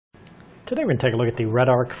Today we're going to take a look at the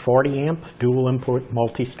Redarc 40 amp dual input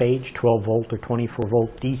multi-stage 12 volt or 24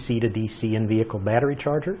 volt DC to DC in-vehicle battery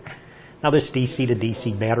charger. Now this DC to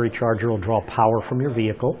DC battery charger will draw power from your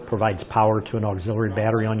vehicle, provides power to an auxiliary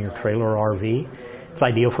battery on your trailer or RV. It's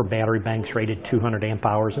ideal for battery banks rated 200 amp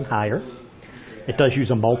hours and higher. It does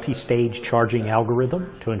use a multi-stage charging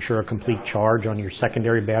algorithm to ensure a complete charge on your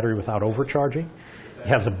secondary battery without overcharging. It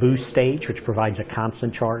has a boost stage, which provides a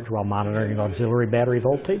constant charge while monitoring auxiliary battery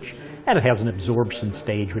voltage. And it has an absorption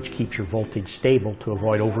stage, which keeps your voltage stable to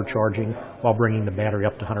avoid overcharging while bringing the battery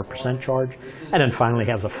up to 100% charge. And then finally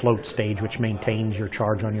has a float stage, which maintains your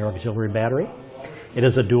charge on your auxiliary battery. It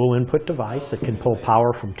is a dual input device. It can pull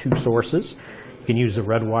power from two sources. You can use the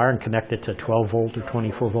red wire and connect it to a 12 volt or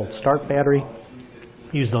 24 volt start battery.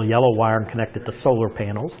 Use the yellow wire and connect it to solar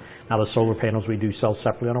panels. Now the solar panels we do sell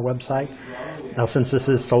separately on our website. Now since this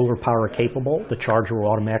is solar power capable, the charger will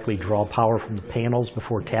automatically draw power from the panels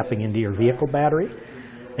before tapping into your vehicle battery.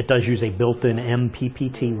 It does use a built-in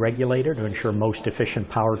MPPT regulator to ensure most efficient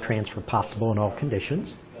power transfer possible in all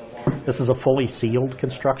conditions. This is a fully sealed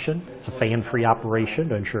construction. It's a fan-free operation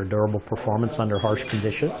to ensure durable performance under harsh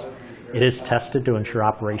conditions. It is tested to ensure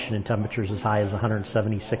operation in temperatures as high as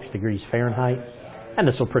 176 degrees Fahrenheit. And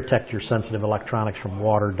this will protect your sensitive electronics from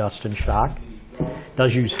water, dust, and shock. It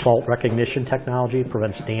does use fault recognition technology. It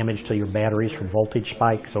prevents damage to your batteries from voltage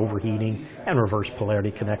spikes, overheating, and reverse polarity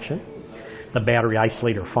connection. The battery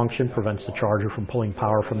isolator function prevents the charger from pulling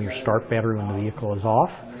power from your start battery when the vehicle is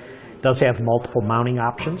off. It does have multiple mounting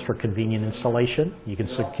options for convenient installation. You can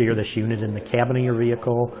secure this unit in the cabin of your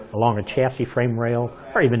vehicle, along a chassis frame rail,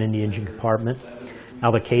 or even in the engine compartment. Now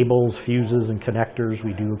the cables, fuses, and connectors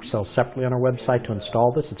we do sell separately on our website to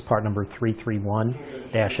install this. It's part number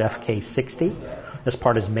 331-FK60. This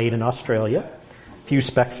part is made in Australia. Few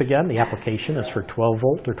specs again. The application is for 12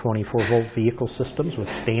 volt or 24 volt vehicle systems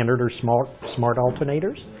with standard or smart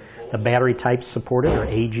alternators. The battery types supported are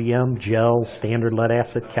AGM, gel, standard lead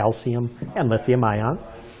acid, calcium, and lithium ion.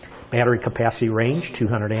 Battery capacity range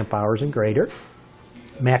 200 amp hours and greater.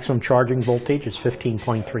 Maximum charging voltage is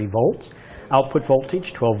 15.3 volts. Output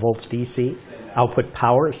voltage, 12 volts DC. Output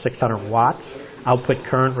power is 600 watts. Output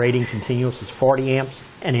current rating continuous is 40 amps.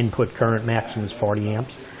 And input current maximum is 40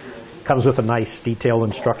 amps. Comes with a nice detailed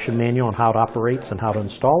instruction manual on how it operates and how to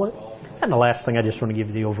install it. And the last thing, I just want to give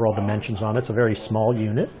you the overall dimensions on it. It's a very small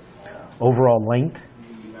unit. Overall length,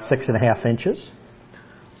 6.5 inches.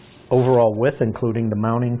 Overall width, including the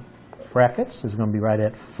mounting brackets, is going to be right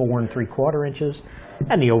at 4 3/4 inches.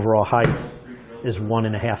 And the overall height is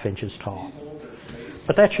 1.5 inches tall.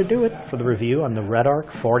 But that should do it for the review on the Redarc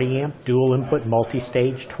 40 amp dual input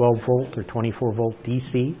multi-stage 12 volt or 24 volt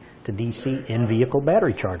DC to DC in-vehicle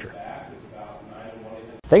battery charger.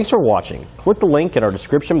 Thanks for watching. Click the link in our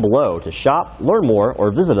description below to shop, learn more, or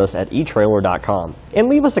visit us at etrailer.com. And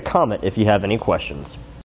leave us a comment if you have any questions.